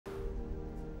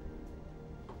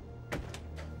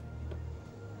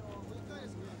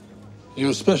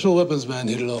Your special weapons man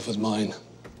hit it off with mine.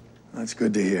 That's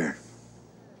good to hear.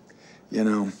 You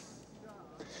know,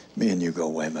 me and you go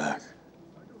way back.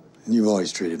 And you've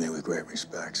always treated me with great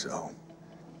respect, so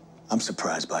I'm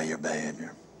surprised by your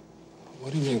behavior.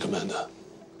 What do you mean, Commander?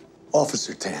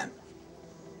 Officer Tan,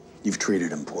 you've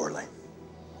treated him poorly.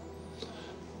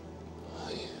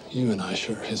 You and I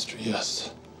share history,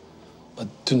 yes. But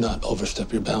do not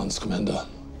overstep your bounds, Commander.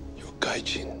 You're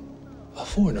Gaijin, a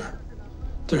foreigner.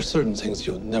 There are certain things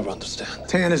you'll never understand.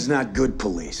 Tan is not good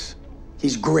police.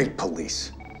 He's great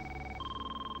police.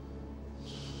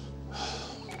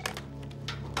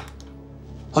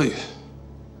 Hi.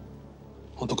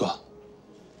 Otoka.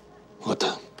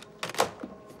 Wagata.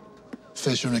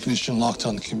 Facial recognition locked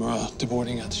on Kimura,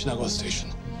 deboarding at Shinagawa Station.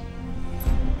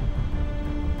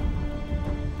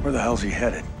 Where the hell's he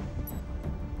headed?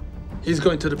 He's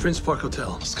going to the Prince Park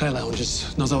Hotel. Sky Lounge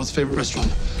is Nozawa's favorite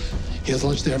restaurant. He has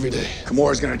lunch there every day.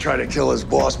 Kimura's gonna try to kill his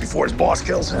boss before his boss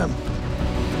kills him.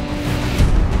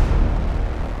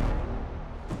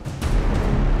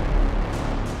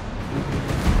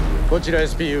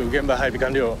 SPU, 現場配備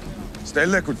完了. Stay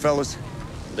liquid, fellas.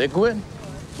 Liquid?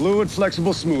 Fluid,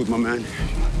 flexible, smooth, my man.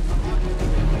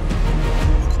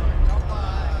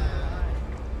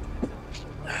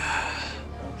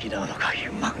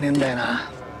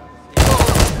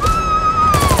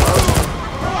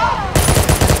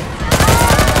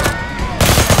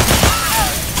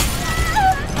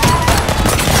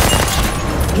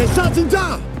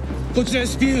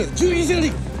 SPU, 注意这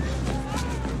里.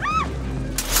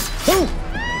 Oh!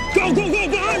 Go, go, go,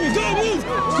 behind me! Go, move!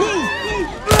 Move! Move!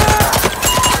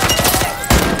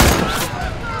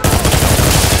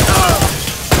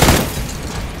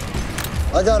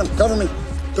 I got him. Cover me.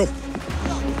 Go.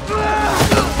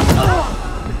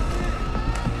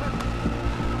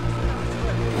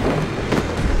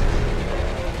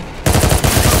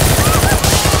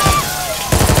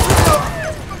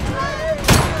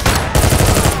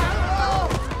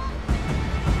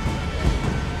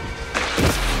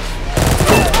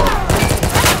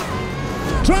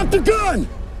 Drop the gun!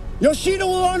 Yoshida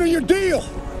will honor your deal!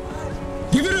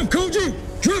 Give it up, Koji!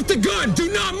 Drop the gun!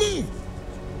 Do not move!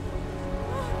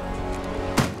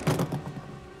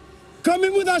 Come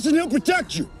in with us and he'll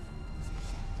protect you!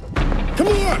 Come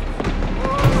on!